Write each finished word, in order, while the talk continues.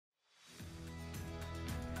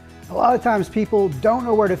A lot of times people don't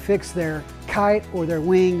know where to fix their kite or their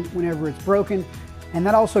wing whenever it's broken. And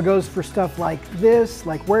that also goes for stuff like this,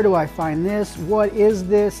 like where do I find this? What is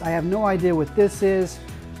this? I have no idea what this is.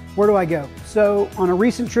 Where do I go? So on a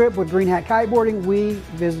recent trip with Green Hat Kiteboarding, we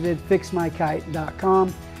visited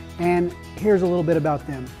FIXMyKite.com, and here's a little bit about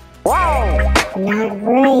them. Wow! Not great.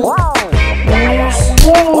 Wow! Yes,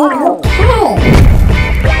 okay.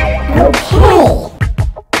 Okay.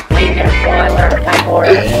 Leave your boiler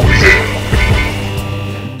kiteboarding.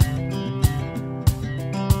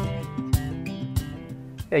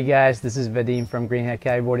 Hey guys, this is Vadim from Green Hat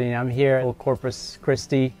Kiteboarding. I'm here at Corpus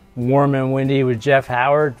Christi, warm and windy, with Jeff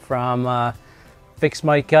Howard from FIX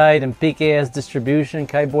My Kite and PKS Distribution,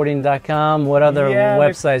 kiteboarding.com. What other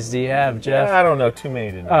websites do you have, Jeff? I don't know, too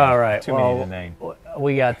many to name. All right, too many to name.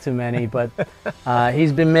 We got too many, but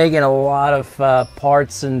he's been making a lot of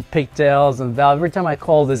parts and pigtails and valves. Every time I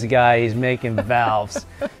call this guy, he's making valves.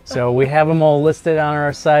 So we have them all listed on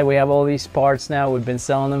our site. We have all these parts now. We've been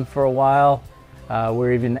selling them for a while.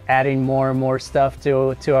 We're even adding more and more stuff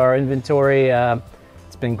to our inventory.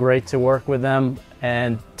 It's been great to work with them.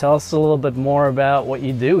 And tell us a little bit more about what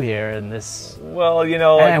you do here in this. Well, you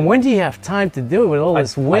know, and when do you have time to do it with all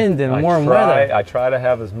this wind and warm weather? I try to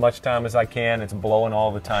have as much time as I can. It's blowing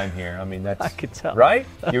all the time here. I mean, that's I could tell. Right?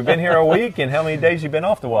 You've been here a week, and how many days you've been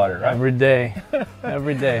off the water, right? Every day.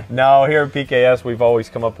 Every day. No, here at PKS, we've always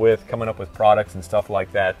coming up with products and stuff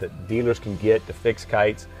like that dealers can get to fix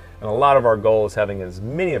kites. And a lot of our goal is having as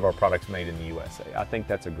many of our products made in the USA. I think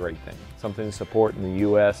that's a great thing. Something to support in the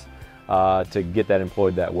US to get that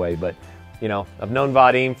employed that way. But, you know, I've known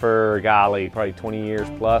Vadim for, golly, probably 20 years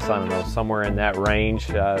plus. I don't know, somewhere in that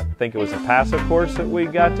range. I think it was a passive course that we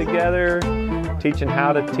got together, teaching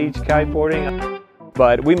how to teach kiteboarding.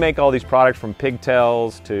 But we make all these products from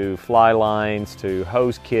pigtails to fly lines to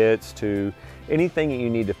hose kits to anything that you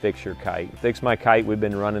need to fix your kite. Fix My Kite, we've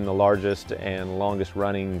been running the largest and longest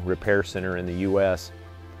running repair center in the US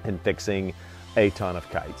and fixing a ton of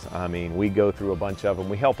kites. I mean, we go through a bunch of them.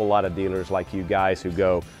 We help a lot of dealers like you guys who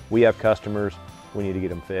go, we have customers, we need to get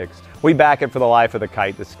them fixed. We back it for the life of the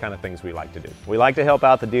kite. This is the kind of things we like to do. We like to help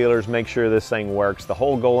out the dealers, make sure this thing works. The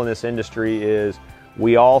whole goal in this industry is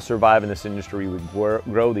we all survive in this industry, we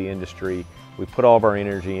grow the industry, we put all of our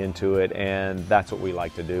energy into it, and that's what we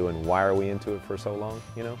like to do. And why are we into it for so long,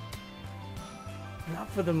 you know? Not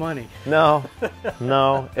for the money. No,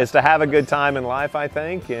 no. It's to have a good time in life, I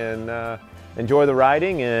think, and enjoy the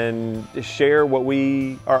riding and share what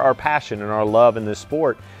our passion and our love in this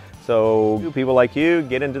sport. So people like you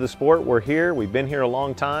get into the sport. We're here. We've been here a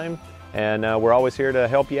long time, and we're always here to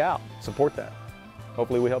help you out, support that.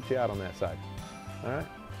 Hopefully we helped you out on that side. All right,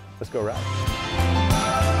 let's go ride.